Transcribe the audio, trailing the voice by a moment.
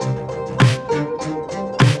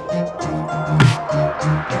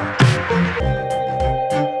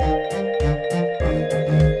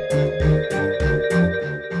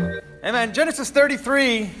In Genesis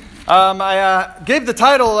 33, I gave the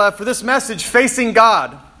title for this message, Facing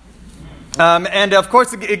God. And of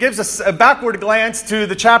course, it gives us a backward glance to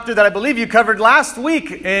the chapter that I believe you covered last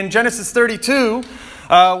week in Genesis 32,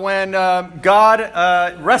 when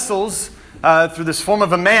God wrestles through this form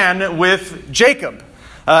of a man with Jacob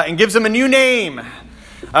and gives him a new name.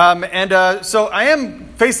 So I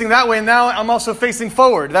am facing that way, and now I'm also facing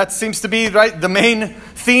forward. That seems to be the main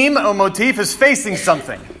theme or motif is facing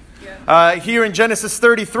something. Here in Genesis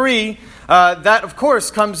 33, that of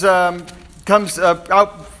course comes out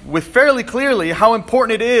with fairly clearly how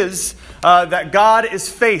important it is that God is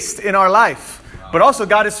faced in our life, but also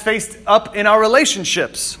God is faced up in our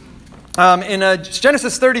relationships. In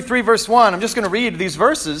Genesis 33 verse 1, I'm just going to read these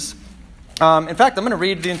verses. In fact, I'm going to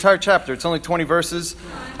read the entire chapter. It's only 20 verses,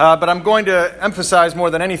 but I'm going to emphasize more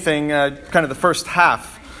than anything kind of the first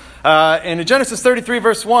half. In Genesis 33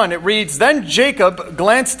 verse 1, it reads, "Then Jacob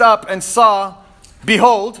glanced up and saw,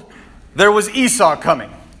 behold, there was Esau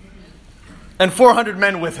coming, and 400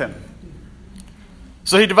 men with him.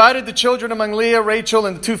 So he divided the children among Leah, Rachel,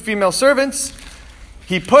 and the 2 female servants.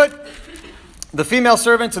 He put the female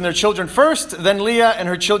servants and their children first, then Leah and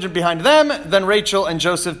her children behind them, then Rachel and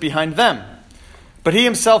Joseph behind them. But he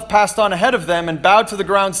himself passed on ahead of them and bowed to the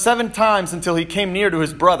ground 7 times until he came near to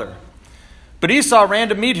his brother. But Esau ran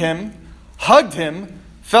to meet him, hugged him,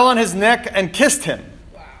 fell on his neck, and kissed him.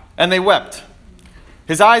 And they wept.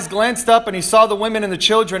 His eyes glanced up, and he saw the women and the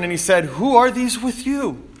children, and he said, 'Who are these with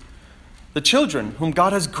you?' 'The children whom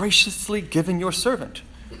God has graciously given your servant,'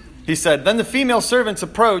 he said. Then the female servants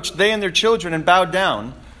approached, they and their children, and bowed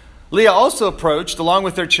down. Leah also approached, along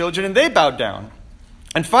with their children, and they bowed down.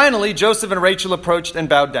 And finally, Joseph and Rachel approached and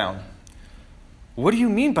bowed down. 'What do you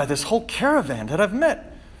mean by this whole caravan that I've met?'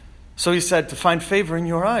 So he said, 'To find favor in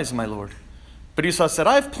your eyes, my lord.' But Esau said,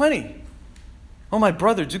 'I have plenty.' 'Oh, my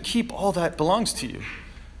brother, do keep all that belongs to you.'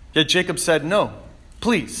 Yet Jacob said, 'No,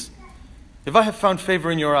 please. If I have found favor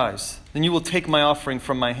in your eyes, then you will take my offering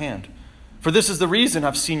from my hand. For this is the reason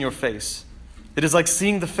I've seen your face. It is like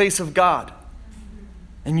seeing the face of God,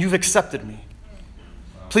 and you've accepted me.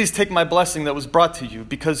 Please take my blessing that was brought to you,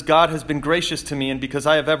 because God has been gracious to me and because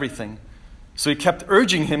I have everything.' So he kept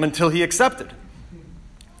urging him until he accepted.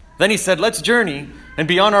 Then he said, 'Let's journey and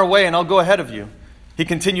be on our way, and I'll go ahead of you.' He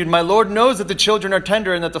continued, 'My Lord knows that the children are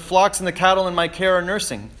tender and that the flocks and the cattle in my care are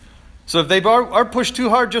nursing. So if they are pushed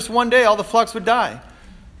too hard just one day, all the flocks would die.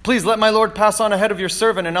 Please let my Lord pass on ahead of your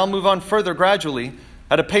servant, and I'll move on further gradually,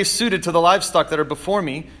 at a pace suited to the livestock that are before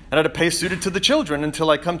me, and at a pace suited to the children,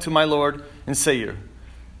 until I come to my Lord in Seir.'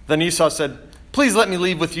 Then Esau said, 'Please let me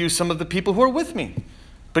leave with you some of the people who are with me.'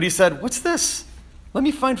 But he said, 'What's this? Let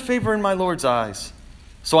me find favor in my Lord's eyes.'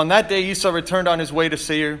 So on that day Esau returned on his way to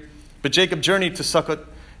Seir, but Jacob journeyed to Succoth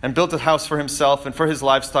and built a house for himself, and for his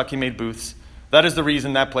livestock he made booths. That is the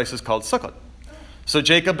reason that place is called Succoth. So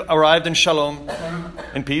Jacob arrived in Shalom,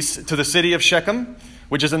 in peace, to the city of Shechem,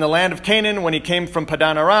 which is in the land of Canaan. When he came from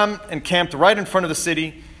Padan Aram and camped right in front of the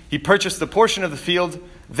city, he purchased a portion of the field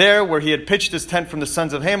there where he had pitched his tent from the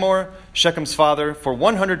sons of Hamor, Shechem's father, for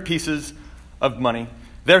 100 pieces of money.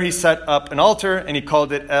 There he set up an altar, and he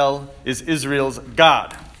called it El, is Israel's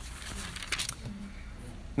God."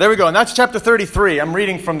 There we go, and that's chapter 33. I'm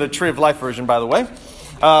reading from the Tree of Life version, by the way.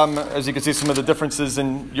 As you can see, some of the differences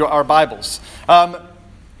in our Bibles.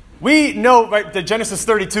 We know, right, that Genesis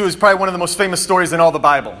 32 is probably one of the most famous stories in all the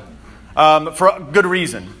Bible, for a good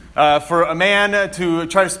reason. For a man to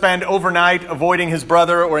try to spend overnight avoiding his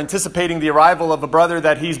brother or anticipating the arrival of a brother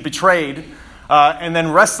that he's betrayed, and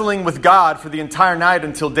then wrestling with God for the entire night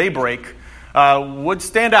until daybreak, would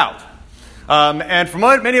stand out. And for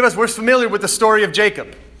many of us, we're familiar with the story of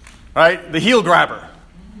Jacob, right? The heel grabber.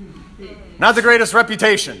 Not the greatest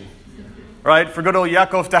reputation, right, for good old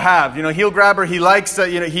Yaakov to have. Heel grabber, he likes,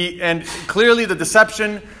 and clearly the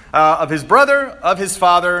deception of his brother, of his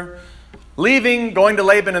father, leaving, going to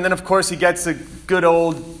Laban, and then of course he gets a good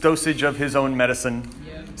old dosage of his own medicine.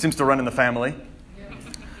 Seems to run in the family.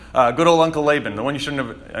 Good old Uncle Laban, the one you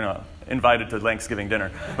shouldn't have invited to Thanksgiving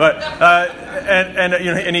dinner. But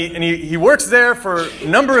he works there for a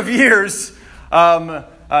number of years.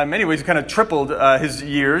 In many ways, he kind of tripled his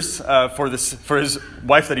years for his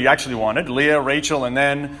wife that he actually wanted, Leah, Rachel, and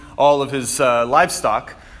then all of his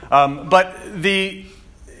livestock. But he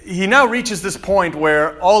now reaches this point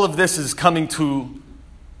where all of this is coming to,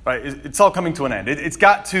 right? It's all coming to an end. It's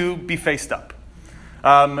got to be faced up.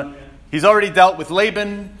 He's already dealt with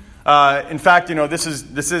Laban. In fact,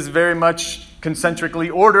 this is very much concentrically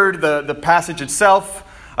ordered. The passage itself.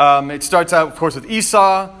 It starts out, of course, with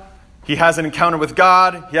Esau. He has an encounter with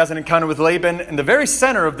God. He has an encounter with Laban. And the very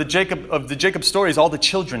center of the Jacob story is all the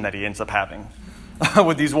children that he ends up having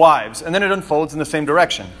with these wives. And then it unfolds in the same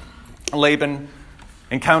direction. Laban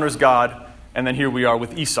encounters God, and then here we are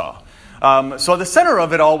with Esau. So the center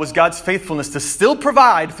of it all was God's faithfulness to still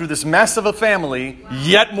provide through this mess of a family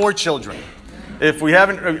yet more children. If we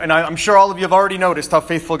haven't, and I'm sure all of you have already noticed how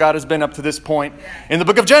faithful God has been up to this point in the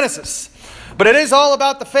book of Genesis. But it is all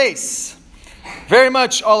about the face. Very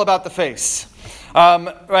much all about the face.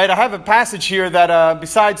 Right, I have a passage here that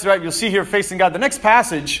besides, right, you'll see here facing God. The next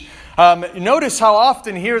passage, notice how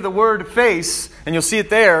often here the word face, and you'll see it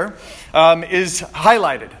there, is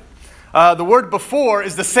highlighted. The word before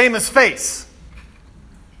is the same as face.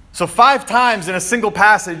 So 5 times in a single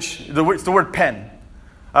passage, it's the word pen.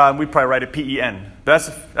 We probably write it P-E-N.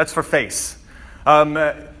 That's for face.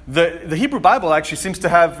 The Hebrew Bible actually seems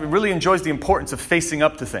to really enjoys the importance of facing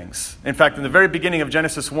up to things. In fact, in the very beginning of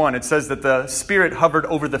Genesis 1, it says that the Spirit hovered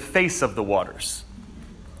over the face of the waters.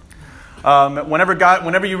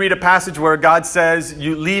 Whenever you read a passage where God says,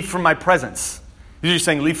 "You leave from my presence," you're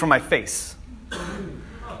saying, "Leave from my face."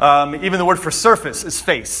 Even the word for surface is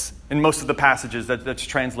face in most of the passages that's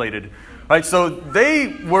translated. Right? So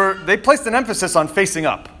they placed an emphasis on facing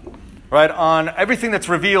up. Right, on everything that's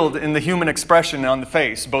revealed in the human expression on the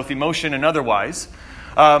face, both emotion and otherwise,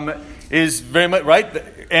 is very much right.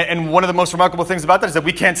 And one of the most remarkable things about that is that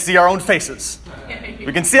we can't see our own faces.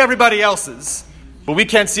 We can see everybody else's, but we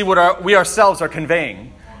can't see what we ourselves are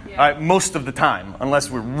conveying most of the time,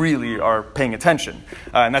 unless we really are paying attention.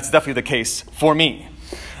 And that's definitely the case for me.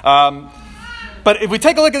 But if we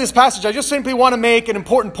take a look at this passage, I just simply want to make an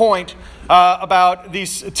important point about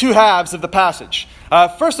these two halves of the passage.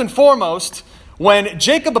 First and foremost, when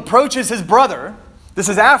Jacob approaches his brother, this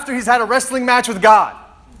is after he's had a wrestling match with God.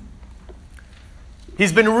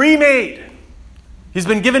 He's been remade. He's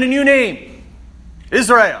been given a new name,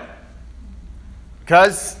 Israel,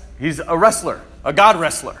 because he's a wrestler, a God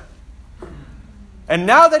wrestler. And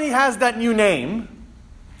now that he has that new name,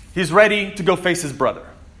 he's ready to go face his brother.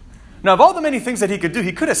 Now, of all the many things that he could do,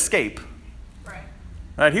 he could escape.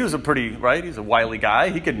 Right? He was he's a wily guy.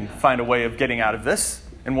 He could find a way of getting out of this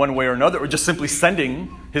in one way or another, or just simply sending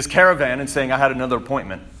his caravan and saying, "I had another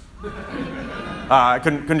appointment. I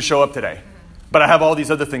couldn't show up today, but I have all these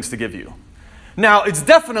other things to give you." Now, it's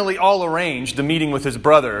definitely all arranged, the meeting with his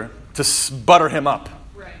brother, to butter him up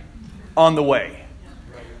on the way.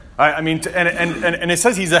 Right? I mean, and it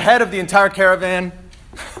says he's ahead of the entire caravan.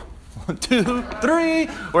 1, 2, 3.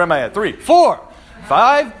 Where am I at? 3, 4,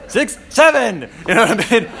 5, 6, 7. You know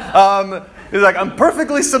what I mean? He's like, "I'm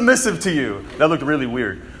perfectly submissive to you." That looked really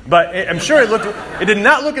weird, but I'm sure it did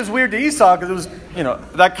not look as weird to Esau because it was,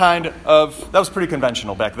 that was pretty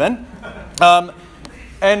conventional back then.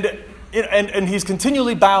 And he's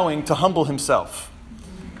continually bowing to humble himself.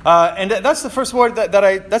 And that's the first word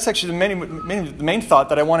that's actually the main thought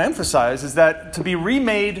that I want to emphasize, is that to be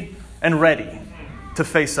remade and ready to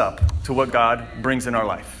face up to what God brings in our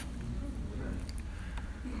life.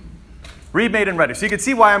 Remade and ready. So you can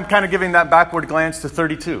see why I'm kind of giving that backward glance to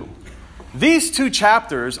 32. These 2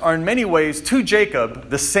 chapters are in many ways, to Jacob,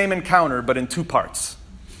 the same encounter, but in 2 parts.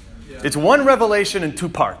 It's one revelation in 2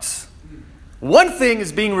 parts. One thing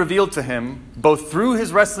is being revealed to him both through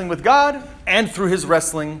his wrestling with God and through his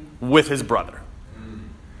wrestling with his brother.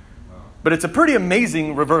 But it's a pretty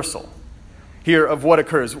amazing reversal here of what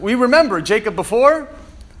occurs. We remember Jacob before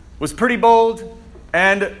was pretty bold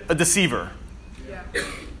and a deceiver.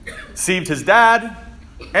 Deceived his dad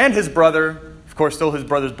and his brother, of course, stole his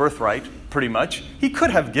brother's birthright, pretty much. He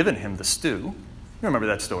could have given him the stew. You remember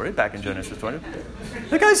that story back in Genesis 20?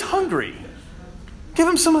 The guy's hungry. Give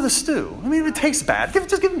him some of the stew. I mean, if it tastes bad,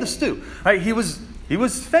 just give him the stew. Right? He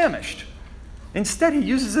was famished. Instead, he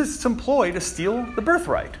uses this ploy to steal the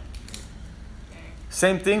birthright.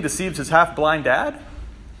 Same thing, deceives his half-blind dad,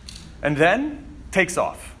 and then takes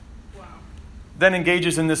off. Then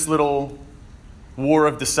engages in this little war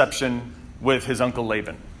of deception with his uncle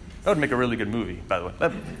Laban. That would make a really good movie, by the way.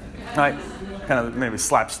 Right? Kind of maybe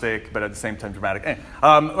slapstick, but at the same time dramatic.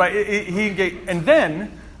 And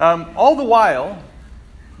then, all the while,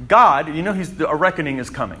 God, a reckoning is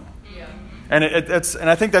coming. Yeah. And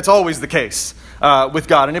I think that's always the case with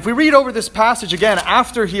God. And if we read over this passage again,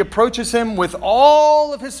 after he approaches him with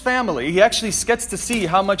all of his family, he actually gets to see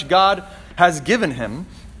how much God has given him.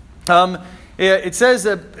 It says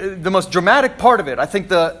the most dramatic part of it, I think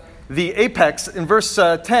the apex in verse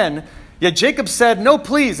 10, "Yet Jacob said, 'No,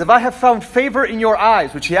 please, if I have found favor in your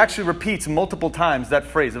eyes,'" which he actually repeats multiple times, that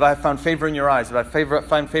phrase, "if I have found favor in your eyes, if I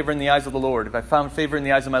find favor in the eyes of the Lord, if I found favor in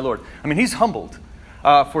the eyes of my Lord." I mean, he's humbled,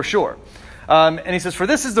 for sure. And he says, "For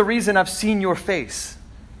this is the reason I've seen your face.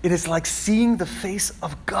 It is like seeing the face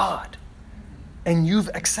of God, and you've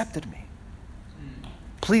accepted me.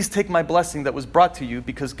 Please take my blessing that was brought to you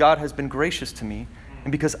because God has been gracious to me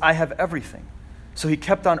and because I have everything." So he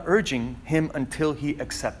kept on urging him until he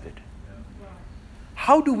accepted.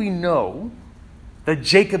 How do we know that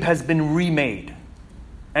Jacob has been remade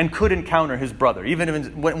and could encounter his brother, even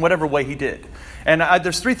in whatever way he did? And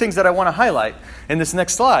there's three things that I want to highlight in this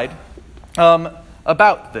next slide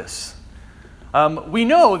about this. We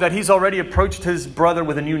know that he's already approached his brother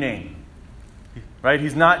with a new name. Right?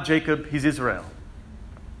 He's not Jacob, he's Israel.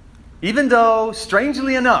 Even though,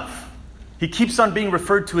 strangely enough, he keeps on being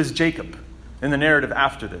referred to as Jacob in the narrative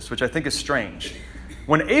after this, which I think is strange.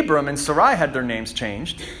 When Abram and Sarai had their names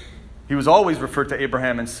changed, he was always referred to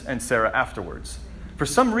Abraham and Sarah afterwards. For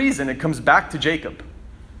some reason, it comes back to Jacob.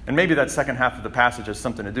 And maybe that second half of the passage has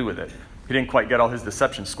something to do with it. He didn't quite get all his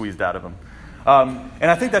deception squeezed out of him. And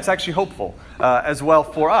I think that's actually hopeful as well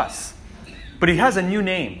for us. But he has a new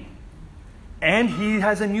name. And he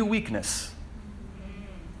has a new weakness.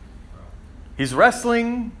 He's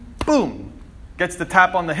wrestling, boom, gets the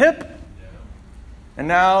tap on the hip. And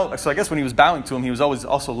now, so I guess when he was bowing to him, he was always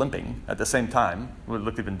also limping at the same time. It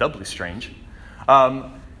looked even doubly strange.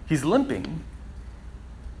 He's limping,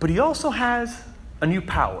 but he also has a new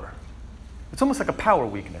power. It's almost like a power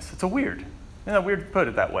weakness. It's weird. Isn't that weird to put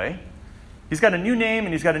it that way? He's got a new name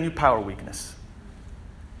and he's got a new power weakness.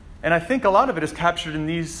 And I think a lot of it is captured in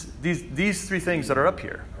these three things that are up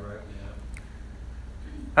here.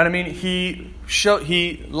 And I mean, he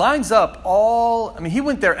lines up he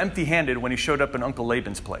went there empty-handed when he showed up in Uncle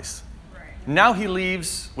Laban's place. Right. Now he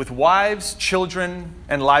leaves with wives, children,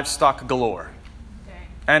 and livestock galore. Dang.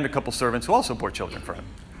 And a couple servants who also bore children for him.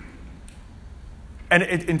 And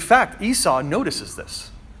in fact, Esau notices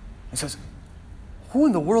this. He says, "Who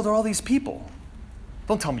in the world are all these people?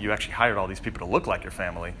 Don't tell me you actually hired all these people to look like your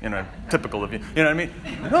family. Typical of you. You know what I mean?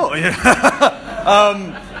 No.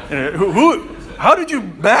 How did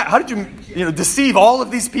you deceive all of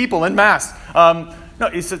these people en masse?" No,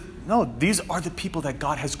 he said, "No, these are the people that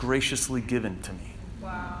God has graciously given to me."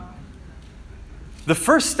 Wow. The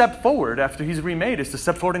first step forward after he's remade is to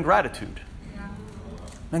step forward in gratitude. Yeah.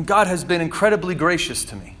 And God has been incredibly gracious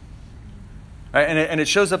to me. Right, and it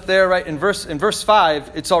shows up there, right? In verse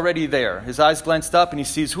 5, it's already there. His eyes glanced up and he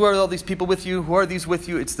sees, "Who are all these people with you? Who are these with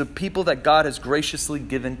you?" It's the people that God has graciously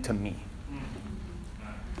given to me.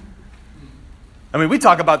 I mean, we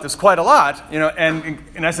talk about this quite a lot, and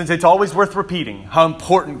in essence, it's always worth repeating how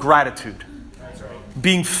important gratitude. That's right.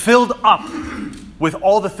 Being filled up with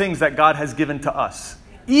all the things that God has given to us.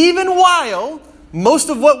 Even while most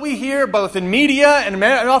of what we hear, both in media and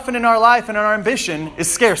often in our life and in our ambition, is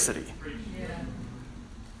scarcity.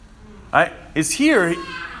 Right? Is here,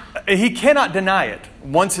 he cannot deny it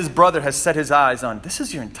once his brother has set his eyes on, "This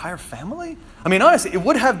is your entire family?" I mean, honestly, it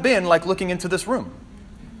would have been like looking into this room.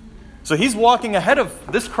 So he's walking ahead of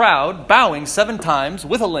this crowd, bowing 7 times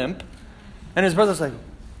with a limp, and his brother's like,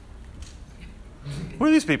 "Who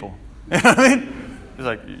are these people?" You know what I mean? He's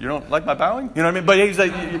like, "You don't like my bowing?" You know what I mean? But he's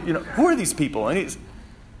like, "Who are these people?" And he's,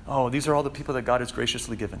 "Oh, these are all the people that God has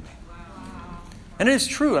graciously given me." And it is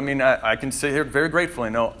true. I mean, I can say here very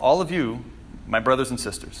gratefully, know all of you, my brothers and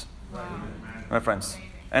sisters, my friends,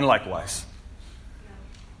 and likewise.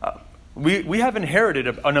 We have inherited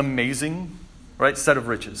an amazing, set of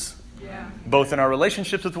riches. Yeah. Both in our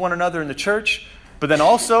relationships with one another in the church, but then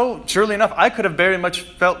also, surely enough, I could have very much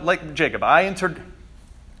felt like Jacob. I entered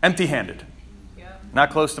empty-handed. Yeah. Not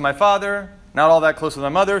close to my father, not all that close to my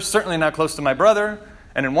mother, certainly not close to my brother.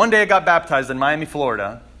 And then one day I got baptized in Miami,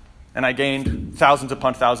 Florida, and I gained thousands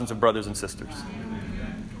upon thousands of brothers and sisters.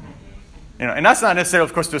 And that's not necessarily,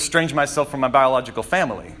 of course, to estrange myself from my biological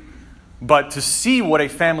family, but to see what a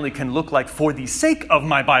family can look like for the sake of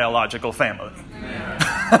my biological family.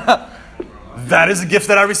 Yeah. That is a gift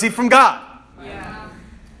that I received from God. Yeah.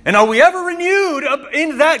 And are we ever renewed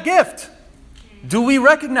in that gift? Do we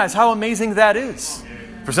recognize how amazing that is?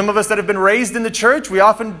 For some of us that have been raised in the church, we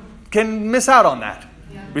often can miss out on that.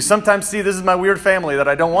 Yeah. We sometimes see, this is my weird family that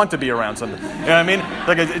I don't want to be around. You know what I mean?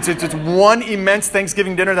 Like it's one immense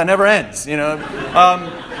Thanksgiving dinner that never ends.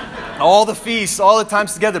 All the feasts, all the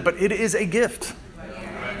times together. But it is a gift,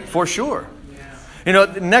 for sure.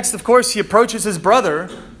 Next, of course, he approaches his brother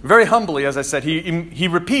very humbly, as I said. He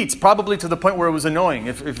repeats, probably to the point where it was annoying.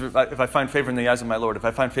 If I find favor in the eyes of my Lord, if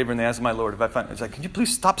I find favor in the eyes of my Lord, it's like, can you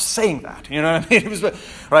please stop saying that? You know what I mean? He was,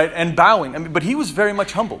 right? And bowing. But he was very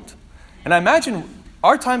much humbled. And I imagine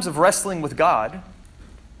our times of wrestling with God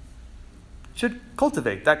should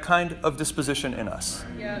cultivate that kind of disposition in us.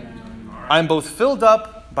 Yeah. I'm both filled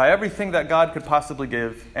up up by everything that God could possibly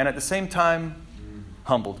give, and at the same time,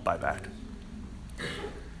 humbled by that.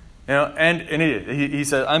 And he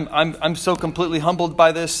said, I'm so completely humbled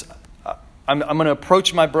by this. I'm going to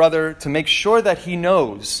approach my brother to make sure that he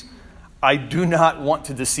knows I do not want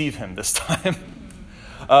to deceive him this time.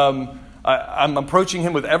 I'm approaching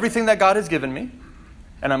him with everything that God has given me,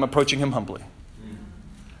 and I'm approaching him humbly.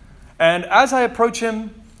 And as I approach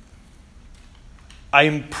him, I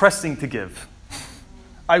am pressing to give.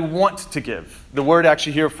 I want to give. The word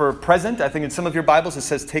actually here for present, I think in some of your Bibles it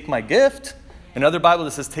says take my gift. In other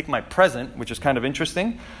Bibles it says take my present, which is kind of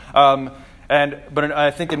interesting. But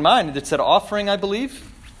I think in mine it said offering, I believe.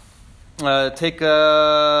 He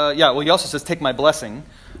also says take my blessing.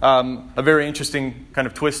 A very interesting kind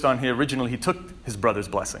of twist on here. Originally he took his brother's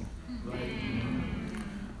blessing.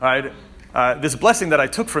 All right. This blessing that I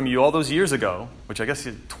took from you all those years ago, which I guess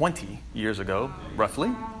is 20 years ago,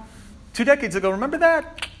 roughly. 2 decades ago, remember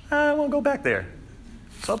that? I won't go back there.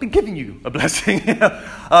 So I'll be giving you a blessing.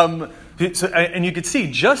 And you could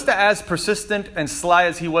see, just as persistent and sly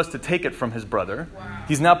as he was to take it from his brother,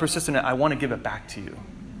 he's now persistent. I want to give it back to you.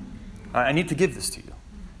 I need to give this to you.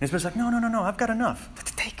 And his brother's like, no, I've got enough.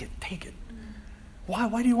 Take it.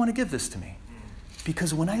 Why do you want to give this to me?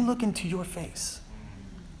 Because when I look into your face,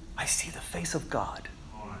 I see the face of God.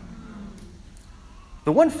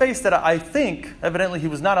 The one face that I think, evidently, he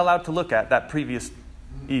was not allowed to look at that previous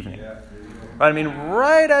evening.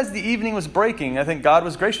 Right as the evening was breaking, I think God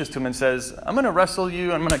was gracious to him and says, I'm going to wrestle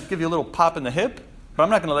you, I'm going to give you a little pop in the hip, but I'm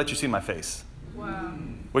not going to let you see my face. Wow.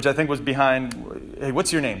 Which I think was behind, hey,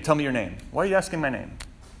 what's your name? Tell me your name. Why are you asking my name?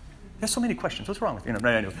 There's so many questions. What's wrong with you? You know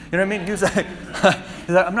what I mean? He was like,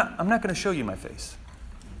 I'm not going to show you my face.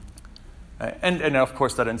 And of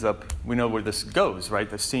course that ends up, we know where this goes, right?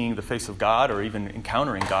 The seeing the face of God or even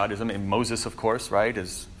encountering God. Moses, of course, right?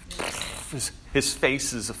 His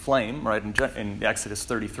face is a flame, right? In Exodus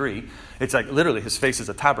 33. It's like literally his face is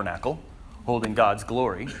a tabernacle holding God's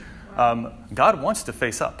glory. God wants to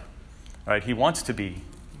face up, right? He wants to be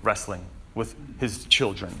wrestling with his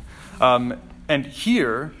children. And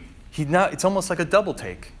here, it's almost like a double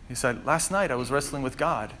take. He said, last night I was wrestling with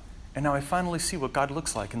God. And now I finally see what God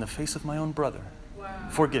looks like in the face of my own brother,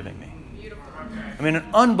 forgiving me. Beautiful. An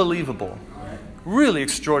unbelievable, really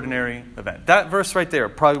extraordinary event. That verse right there,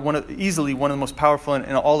 probably easily one of the most powerful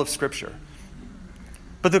in all of Scripture.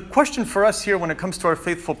 But the question for us here when it comes to our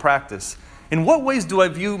faithful practice, in what ways do I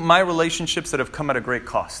view my relationships that have come at a great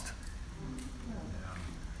cost?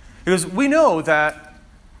 Because we know that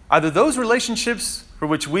either those relationships for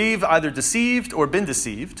which we've either deceived or been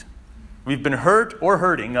deceived, we've been hurt or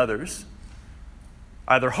hurting others,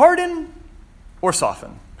 either harden or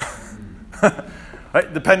soften,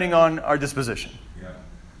 right? Depending on our disposition.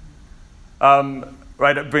 Yeah.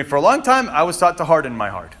 Right? For a long time, I was taught to harden my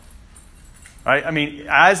heart. Right?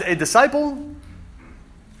 As a disciple,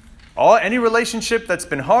 any relationship that's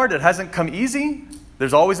been hard, it hasn't come easy,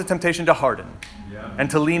 there's always a temptation to harden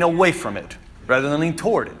and to lean away from it rather than lean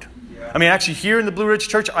toward it. Yeah. Actually, here in the Blue Ridge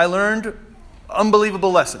Church, I learned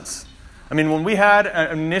unbelievable lessons. When we had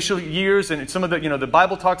initial years and some of the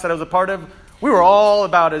Bible talks that I was a part of, we were all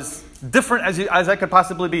about as different as I could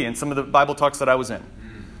possibly be in some of the Bible talks that I was in.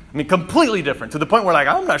 Completely different, to the point where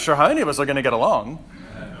I'm not sure how any of us are going to get along.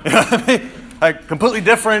 Completely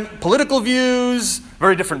different political views,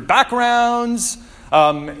 very different backgrounds.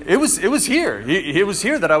 It was here. It was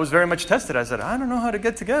here that I was very much tested. I said, I don't know how to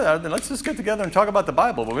get together. Let's just get together and talk about the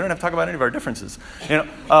Bible, but we don't have to talk about any of our differences.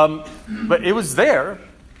 But it was there,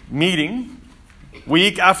 meeting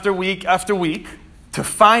week after week after week to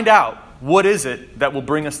find out what is it that will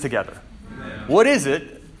bring us together. Amen. What is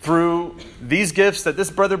it through these gifts that this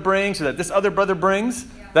brother brings or that this other brother brings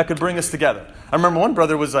that could bring us together. I remember one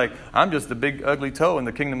brother was like, I'm just a big ugly toe in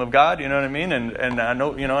the kingdom of God, you know what I mean? And I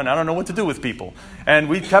know, and I don't know what to do with people. And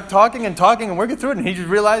we kept talking and working through it, and he just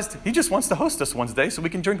realized he just wants to host us one day so we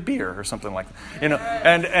can drink beer or something like that.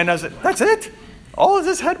 And I was like, that's it? All of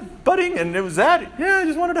this head-butting, and it was that? Yeah, I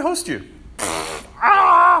just wanted to host you.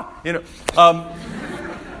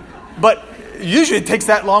 But usually it takes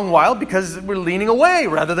that long while because we're leaning away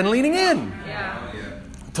rather than leaning in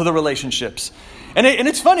to the relationships. And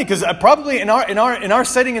it's funny because probably in our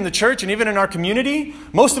setting in the church and even in our community,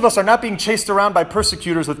 most of us are not being chased around by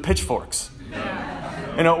persecutors with pitchforks.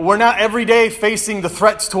 We're not every day facing the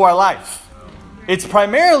threats to our life. It's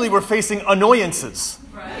primarily we're facing annoyances.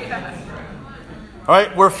 All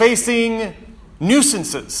right, we're facing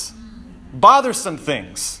nuisances, bothersome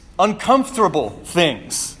things, uncomfortable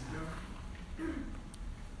things.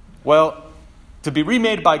 Well, to be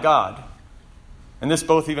remade by God, and this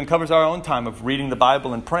both even covers our own time of reading the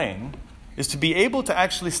Bible and praying, is to be able to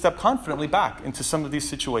actually step confidently back into some of these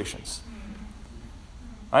situations.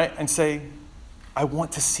 Right? And say, I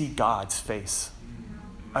want to see God's face.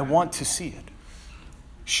 I want to see it.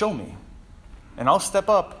 Show me. And I'll step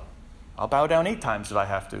up. I'll bow down 8 times if I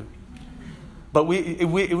have to. But it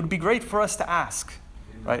would be great for us to ask,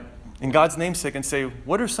 right? In God's namesake, and say,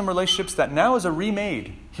 what are some relationships that now as a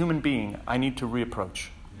remade human being I need to reapproach?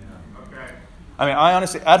 I mean, I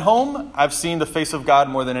honestly, at home, I've seen the face of God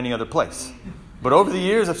more than any other place. But over the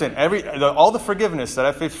years, I've seen all the forgiveness that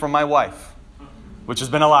I've faced from my wife, which has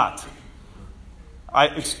been a lot.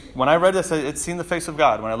 When I read this, it's seen the face of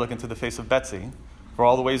God when I look into the face of Betsy, for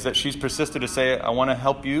all the ways that she's persisted to say, I want to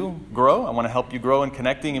help you grow. I want to help you grow in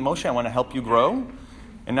connecting emotionally. I want to help you grow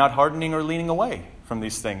and not hardening or leaning away from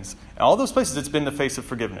these things. And all those places, it's been the face of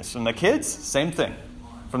forgiveness. From the kids, same thing,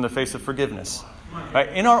 from the face of forgiveness. Right?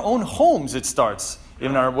 In our own homes, it starts.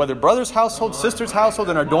 In our, whether brother's household, sister's household,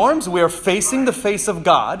 in our dorms, we are facing the face of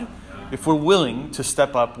God if we're willing to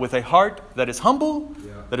step up with a heart that is humble,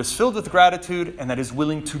 that is filled with gratitude, and that is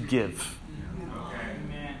willing to give.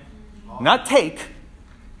 Not take,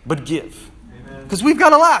 but give. Because we've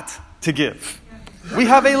got a lot to give. We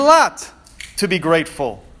have a lot to be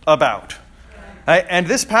grateful about. And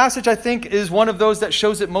this passage, I think, is one of those that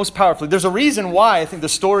shows it most powerfully. There's a reason why I think the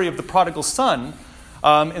story of the prodigal son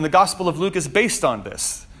in the Gospel of Luke is based on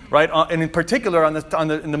this, right? And in particular, in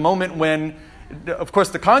the moment when, of course,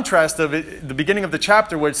 the contrast of it, the beginning of the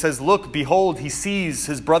chapter where it says, look, behold, he sees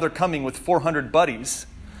his brother coming with 400 buddies.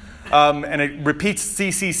 And it repeats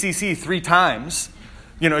C 3 times.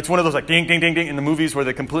 You know, it's one of those like ding, ding, ding, ding in the movies where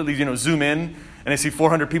they completely, zoom in and they see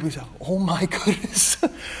 400 people. He says, oh my goodness.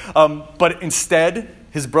 But instead,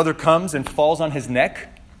 his brother comes and falls on his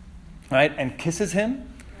neck, right, and kisses him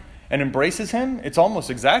and embraces him. It's almost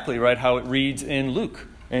exactly, right, how it reads in Luke,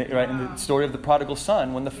 right, in the story of the prodigal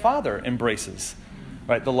son, when the father embraces,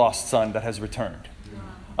 right, the lost son that has returned.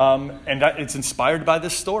 And it's inspired by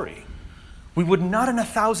this story. We would not in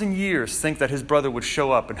 1,000 years think that his brother would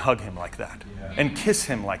show up and hug him like that and kiss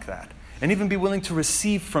him like that and even be willing to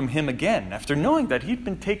receive from him again after knowing that he'd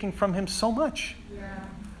been taking from him so much.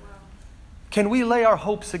 Can we lay our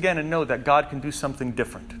hopes again and know that God can do something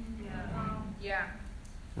different?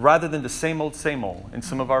 Rather than the same old in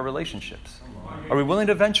some of our relationships. Are we willing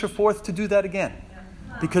to venture forth to do that again?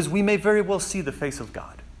 Because we may very well see the face of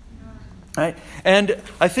God. Right? And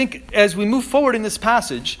I think as we move forward in this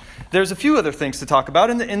passage, there's a few other things to talk about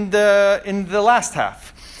in the last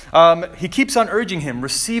half. He keeps on urging him,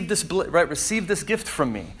 receive this gift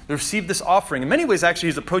from me, receive this offering. In many ways, actually,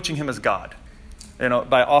 he's approaching him as God,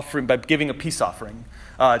 by giving a peace offering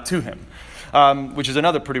to him, which is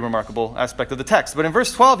another pretty remarkable aspect of the text. But in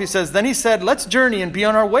verse 12, he says, then he said, let's journey and be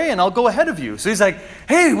on our way, and I'll go ahead of you. So he's like,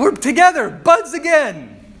 hey, we're together, buds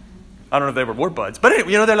again. I don't know if they were buds, but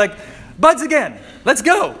anyway, they're like, buds again, let's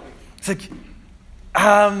go. It's like,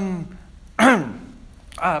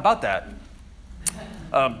 about that.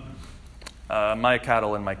 My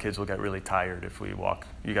cattle and my kids will get really tired if we walk.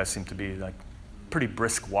 You guys seem to be like pretty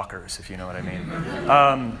brisk walkers, if you know what I mean.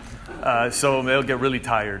 So they'll get really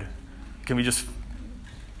tired. Can we just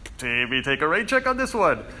maybe take a rain check on this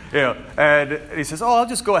one? And he says, oh, I'll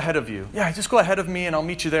just go ahead of you. Yeah, just go ahead of me and I'll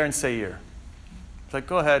meet you there in Seir. It's like,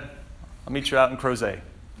 go ahead. I'll meet you out in Crozet.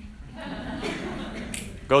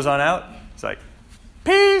 Goes on out. It's like,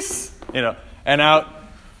 peace, and out.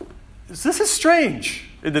 This is strange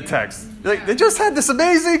in the text. Like, they just had this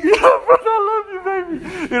amazing, brother, I love you,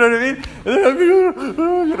 baby. You know what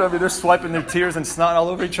I mean? They're swiping their tears and snot all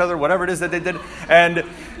over each other, whatever it is that they did. And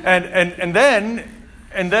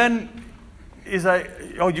then he's like,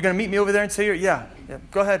 oh, you're going to meet me over there and say, yeah,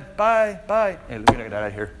 go ahead, bye. Hey, let me get out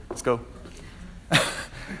of here. Let's go.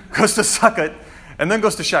 Goes to Sukkot, and then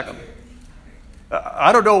goes to Shechem.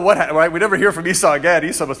 I don't know what happened, right? We never hear from Esau again.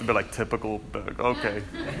 Esau must have been like, typical, okay.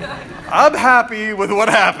 I'm happy with what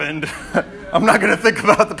happened. I'm not going to think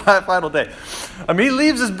about the final day. I mean, he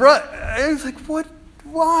leaves his brother. He's like, what?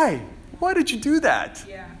 Why? Why did you do that?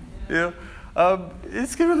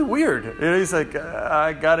 It's really weird. He's like,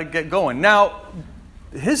 I got to get going. Now,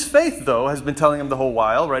 his faith, though, has been telling him the whole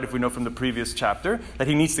while, right, if we know from the previous chapter, that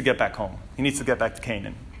he needs to get back home. He needs to get back to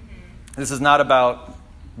Canaan. This is not about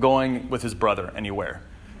going with his brother anywhere.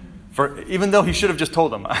 Even though he should have just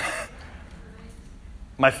told him,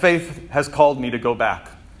 my faith has called me to go back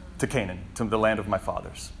to Canaan, to the land of my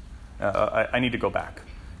fathers. I need to go back.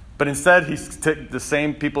 But instead, he's the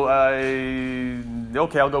same people,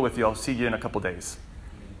 okay, I'll go with you. I'll see you in a couple days.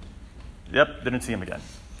 Yep, didn't see him again.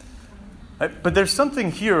 But there's something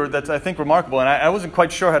here that's, I think, remarkable, and I wasn't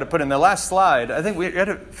quite sure how to put it in the last slide. I think we had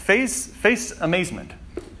to face amazement.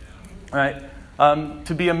 right?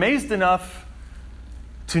 To be amazed enough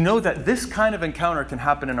to know that this kind of encounter can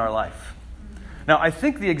happen in our life. Now, I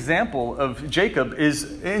think the example of Jacob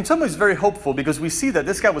is in some ways very hopeful because we see that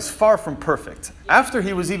this guy was far from perfect. After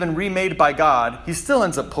he was even remade by God, he still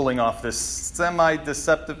ends up pulling off this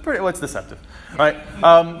semi-deceptive, what's deceptive, right?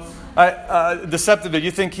 Deceptive, you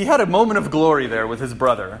think he had a moment of glory there with his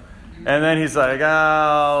brother. And then he's like,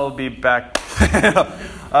 I'll be back.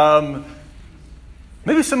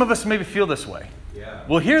 Maybe some of us maybe feel this way. Yeah.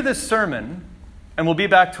 We'll hear this sermon and we'll be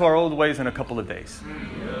back to our old ways in a couple of days.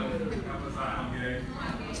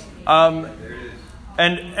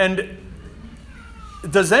 And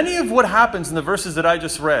does any of what happens in the verses that I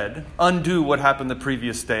just read undo what happened the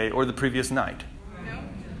previous day or the previous night? No.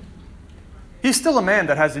 He's still a man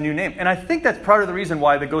that has a new name. And I think that's part of the reason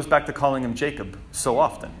why that goes back to calling him Jacob so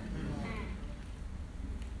often.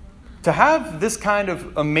 To have this kind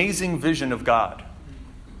of amazing vision of God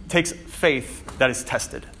takes faith that is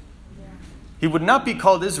tested. He would not be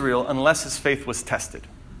called Israel unless his faith was tested,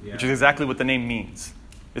 which is exactly what the name means.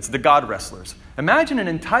 It's the God wrestlers. Imagine an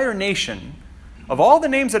entire nation of all the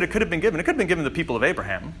names that it could have been given. It could have been given the people of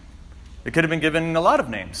Abraham. It could have been given a lot of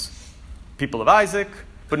names. People of Isaac.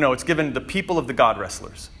 But no, it's given the people of the God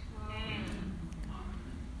wrestlers.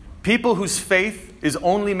 People whose faith is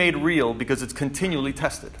only made real because it's continually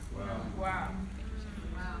tested. Wow.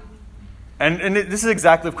 And this is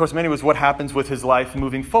exactly, of course, many ways what happens with his life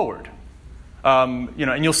moving forward. And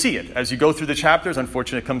you'll see it as you go through the chapters.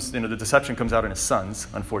 Unfortunately, the deception comes out in his sons,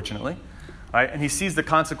 unfortunately. Right? And he sees the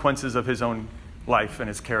consequences of his own life and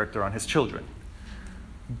his character on his children.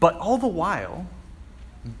 But all the while,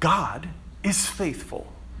 God is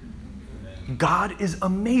faithful. God is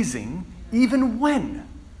amazing even when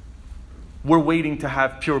we're waiting to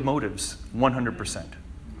have pure motives 100%.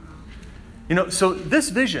 So this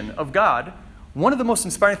vision of God, one of the most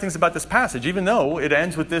inspiring things about this passage, even though it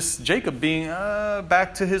ends with this Jacob being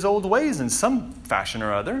back to his old ways in some fashion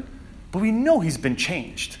or other, but we know he's been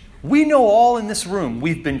changed. We know all in this room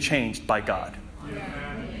we've been changed by God.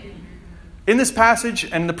 In this passage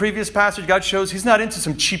and the previous passage, God shows he's not into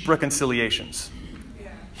some cheap reconciliations.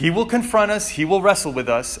 He will confront us, he will wrestle with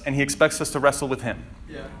us, and he expects us to wrestle with him.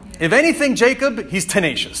 If anything, Jacob, he's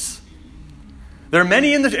tenacious. There are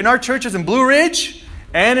many in our churches in Blue Ridge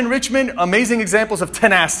and in Richmond, amazing examples of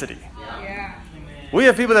tenacity. Yeah. We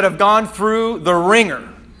have people that have gone through the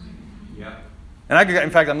ringer. Yeah. And in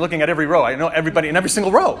fact, I'm looking at every row. I know everybody in every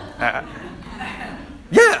single row.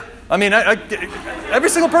 Yeah. I mean, every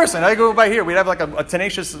single person. I go by here. We'd have like a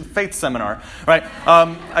tenacious faith seminar, right?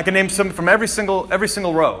 I can name some from every single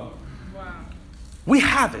row. Wow. We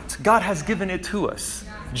have it. God has given it to us.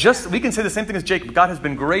 We can say the same thing as Jacob. God has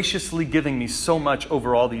been graciously giving me so much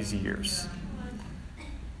over all these years.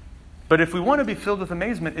 But if we want to be filled with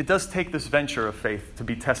amazement, it does take this venture of faith to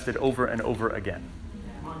be tested over and over again.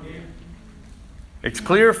 It's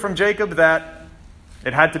clear from Jacob that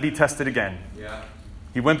it had to be tested again. Yeah.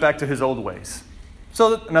 He went back to his old ways.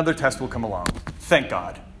 So that another test will come along. Thank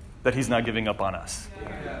God that he's not giving up on us.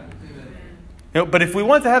 Yeah. But if we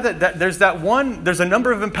want to have that, there's a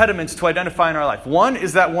number of impediments to identify in our life. One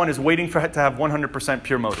is waiting to have 100%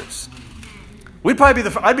 pure motives. I'd be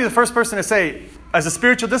the first person to say, as a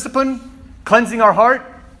spiritual discipline, cleansing our heart,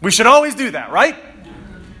 we should always do that, right?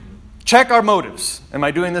 Check our motives. Am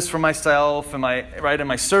I doing this for myself? Am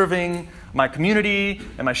I serving my community?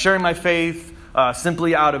 Am I sharing my faith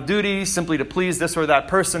simply out of duty, simply to please this or that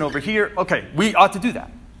person over here? Okay, we ought to do that.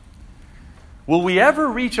 Will we ever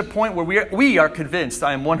reach a point where we are convinced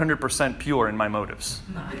I am 100% pure in my motives?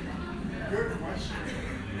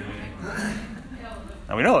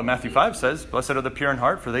 Now we know what Matthew 5 says, blessed are the pure in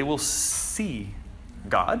heart, for they will see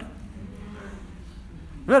God.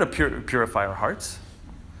 We got to purify our hearts.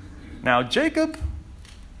 Now Jacob,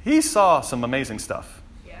 he saw some amazing stuff.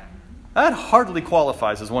 Yeah. That hardly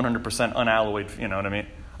qualifies as 100% unalloyed, you know what I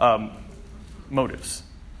mean, motives.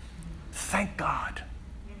 Thank God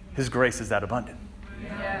his grace is that abundant.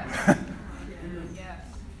 Yeah.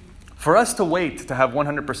 For us to wait to have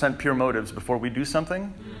 100% pure motives before we do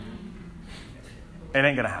something, it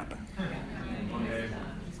ain't going to happen.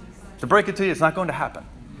 To break it to you, it's not going to happen.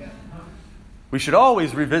 We should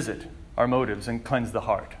always revisit our motives and cleanse the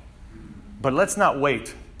heart. But let's not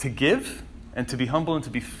wait to give and to be humble and to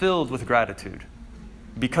be filled with gratitude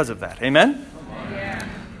because of that. Amen? Yeah.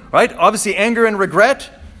 Right? Obviously, anger and regret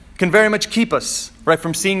can very much keep us, right,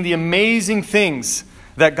 from seeing the amazing things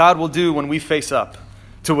that God will do when we face up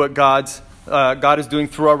to what God is doing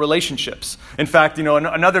through our relationships. In fact,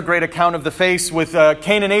 another great account of the faith with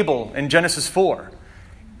Cain and Abel in Genesis 4.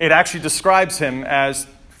 It actually describes him as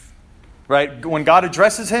right? When God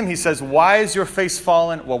addresses him, he says, why is your face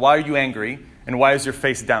fallen? Well, why are you angry? And why is your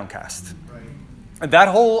face downcast? Right. And that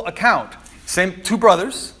whole account, same two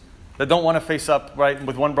brothers that don't want to face up, right?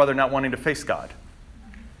 With one brother not wanting to face God.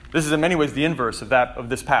 This is in many ways the inverse of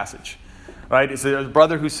this passage, right? It's a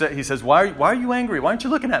brother he says, why are you angry? Why aren't you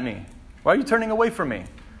looking at me? Why are you turning away from me?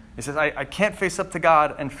 He says, I can't face up to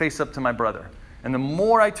God and face up to my brother. And the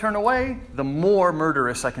more I turn away, the more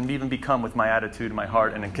murderous I can even become with my attitude, my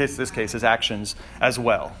heart, and in this case, his actions as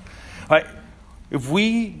well. Right? If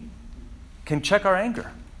we can check our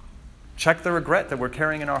anger, check the regret that we're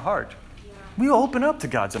carrying in our heart, we'll open up to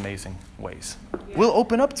God's amazing ways. We'll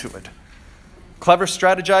open up to it. Clever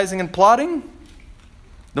strategizing and plotting.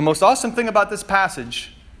 The most awesome thing about this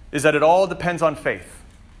passage is that it all depends on faith.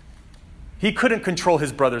 He couldn't control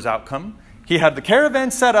his brother's outcome. He had the caravan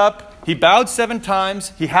set up. He bowed 7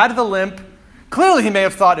 times. He had the limp. Clearly, he may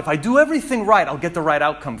have thought, if I do everything right, I'll get the right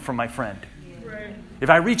outcome from my friend. Right. If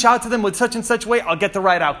I reach out to them with such and such way, I'll get the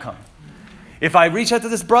right outcome. If I reach out to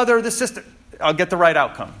this brother or this sister, I'll get the right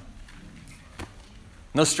outcome.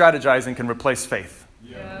 No strategizing can replace faith.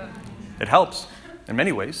 Yeah. It helps in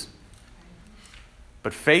many ways.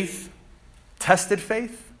 But faith, tested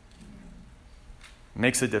faith,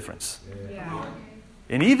 makes a difference. Yeah.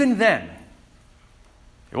 And even then,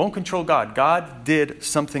 it won't control God. God did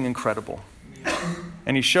something incredible.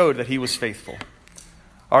 And he showed that he was faithful.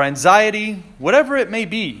 Our anxiety, whatever it may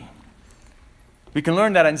be, we can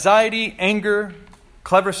learn that anxiety, anger,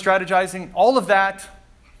 clever strategizing, all of that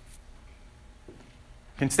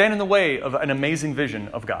can stand in the way of an amazing vision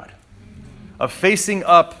of God, of facing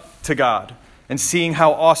up to God and seeing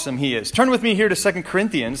how awesome he is. Turn with me here to 2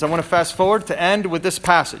 Corinthians. I want to fast forward to end with this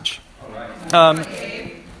passage.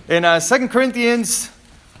 In 2 Corinthians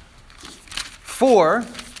 4,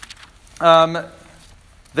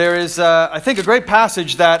 there is, I think, a great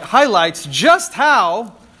passage that highlights just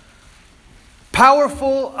how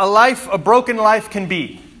powerful a broken life can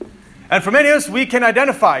be. And for many of us, we can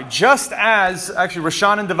identify, just as actually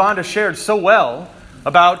Rashawn and Devonda shared so well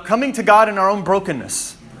about coming to God in our own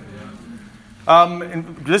brokenness.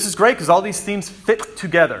 And this is great because all these themes fit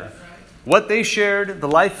together. What they shared, the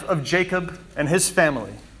life of Jacob and his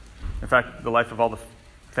family. In fact, the life of all the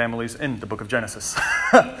families in the book of Genesis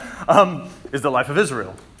is the life of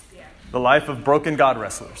Israel. The life of broken God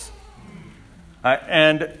wrestlers.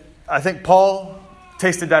 And I think Paul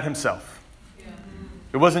tasted that himself.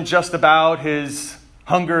 It wasn't just about his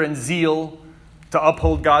hunger and zeal to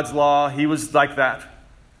uphold God's law. He was like that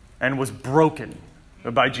and was broken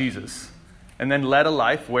by Jesus. And then led a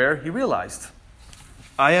life where he realized,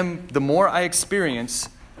 the more I experience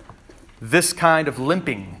this kind of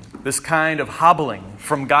limping, this kind of hobbling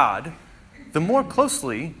from God, the more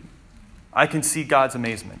closely I can see God's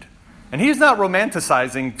amazement. And he's not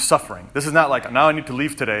romanticizing suffering. This is not like, now I need to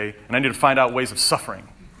leave today and I need to find out ways of suffering.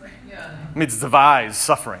 I mean, it's devise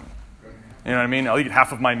suffering. You know what I mean? I'll eat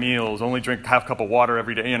half of my meals, only drink half a cup of water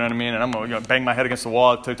every day, you know what I mean? And I'm going to bang my head against the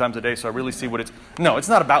wall 2 times a day so I really see what it's... No, it's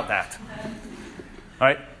not about that. All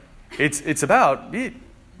right? It's about,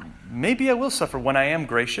 maybe I will suffer when I am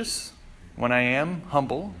gracious, when I am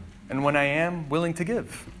humble, and when I am willing to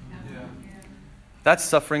give. That's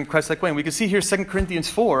suffering Christ-like way. And we can see here 2 Corinthians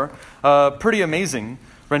 4, pretty amazing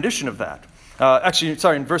rendition of that.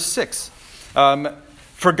 In verse 6.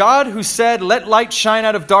 For God who said, let light shine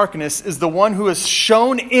out of darkness, is the one who has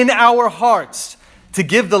shone in our hearts to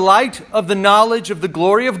give the light of the knowledge of the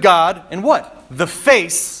glory of God and what? The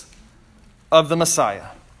face of the Messiah.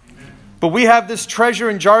 But we have this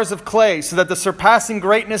treasure in jars of clay so that the surpassing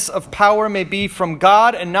greatness of power may be from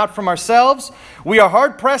God and not from ourselves. We are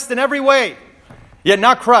hard pressed in every way, yet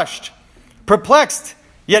not crushed. Perplexed,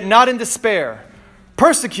 yet not in despair.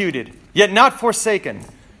 Persecuted, yet not forsaken.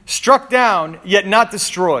 Struck down, yet not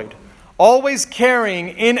destroyed, always carrying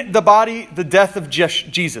in the body the death of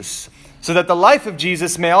Jesus, so that the life of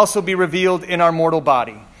Jesus may also be revealed in our mortal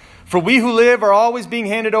body. For we who live are always being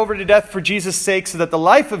handed over to death for Jesus' sake, so that the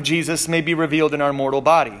life of Jesus may be revealed in our mortal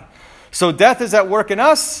body. So death is at work in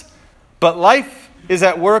us, but life is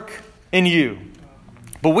at work in you.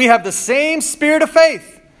 But we have the same spirit of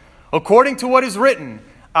faith, according to what is written,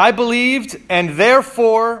 I believed, and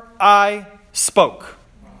therefore I spoke.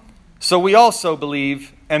 So we also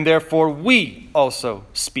believe, and therefore we also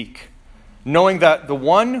speak, knowing that the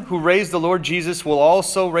one who raised the Lord Jesus will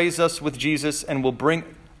also raise us with Jesus and will bring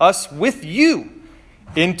us with you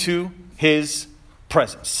into his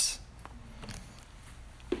presence.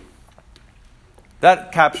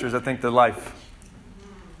 That captures, I think, the life,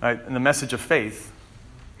 right, and the message of faith,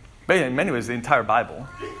 but in many ways the entire Bible,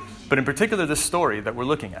 but in particular this story that we're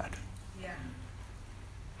looking at.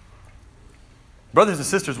 Brothers and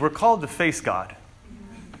sisters, we're called to face God.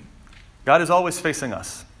 God is always facing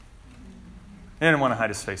us. He didn't want to hide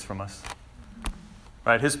his face from us.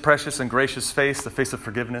 Right? His precious and gracious face, the face of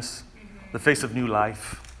forgiveness, the face of new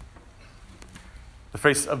life, the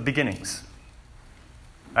face of beginnings.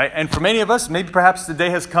 Right? And for many of us, maybe perhaps the day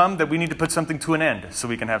has come that we need to put something to an end so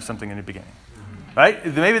we can have something in the beginning. Right?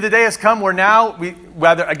 Maybe the day has come where now we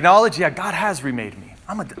rather acknowledge, yeah, God has remade me.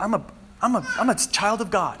 I'm a child of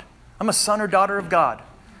God. I'm a son or daughter of God.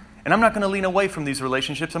 And I'm not going to lean away from these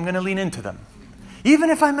relationships. I'm going to lean into them. Even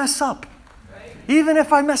if I mess up. Even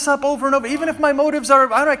if I mess up over and over. Even if my motives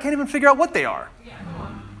are, I can't even figure out what they are.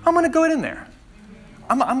 I'm going to go in there.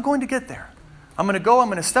 I'm going to get there. I'm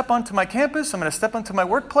going to step onto my campus. I'm going to step onto my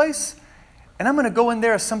workplace. And I'm going to go in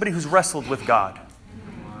there as somebody who's wrestled with God.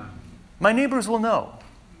 My neighbors will know.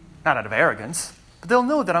 Not out of arrogance. But they'll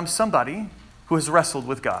know that I'm somebody who has wrestled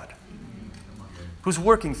with God. Who's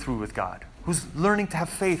working through with God. Who's learning to have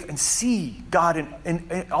faith and see God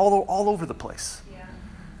in all over the place. Yeah.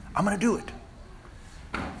 I'm going to do it.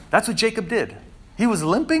 That's what Jacob did. He was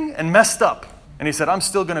limping and messed up. And he said, I'm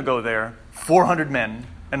still going to go there, 400 men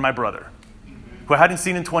and my brother, who I hadn't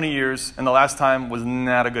seen in 20 years, and the last time was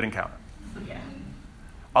not a good encounter. Yeah.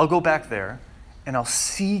 I'll go back there, and I'll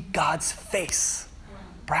see God's face.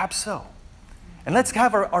 Perhaps so. And let's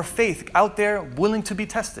have our faith out there willing to be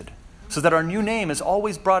tested, so that our new name is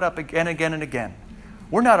always brought up again, again, and again.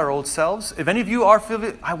 We're not our old selves. If any of you are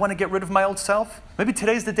feeling, I want to get rid of my old self, maybe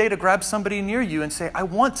today's the day to grab somebody near you and say, I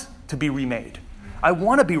want to be remade. I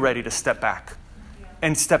want to be ready to step back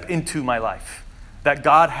and step into my life that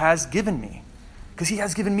God has given me. Because he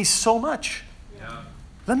has given me so much. Yeah.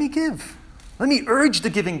 Let me give. Let me urge the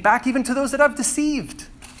giving back even to those that I've deceived,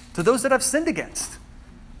 to those that I've sinned against.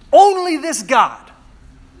 Only this God,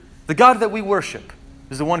 the God that we worship,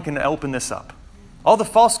 is the one who can open this up. All the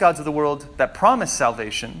false gods of the world that promise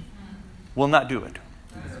salvation will not do it.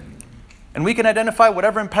 And we can identify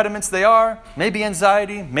whatever impediments they are, maybe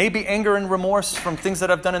anxiety, maybe anger and remorse from things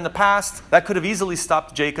that I've done in the past. That could have easily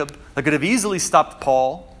stopped Jacob. That could have easily stopped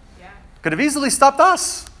Paul. Could have easily stopped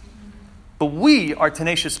us. But we are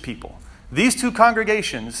tenacious people. These two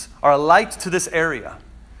congregations are a light to this area.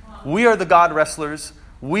 We are the God wrestlers.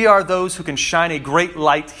 We are those who can shine a great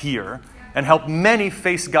light here and help many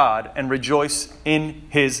face God and rejoice in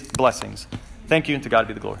his blessings. Thank you, and to God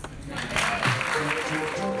be the glory.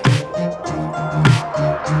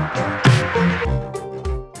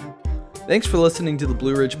 Thanks for listening to the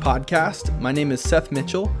Blue Ridge Podcast. My name is Seth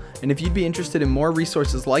Mitchell, and if you'd be interested in more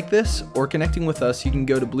resources like this or connecting with us, you can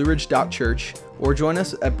go to blueridge.church or join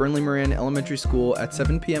us at Burnley Moran Elementary School at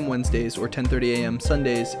 7 p.m. Wednesdays or 10:30 a.m.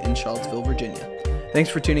 Sundays in Charlottesville, Virginia. Thanks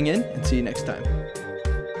for tuning in, and see you next time.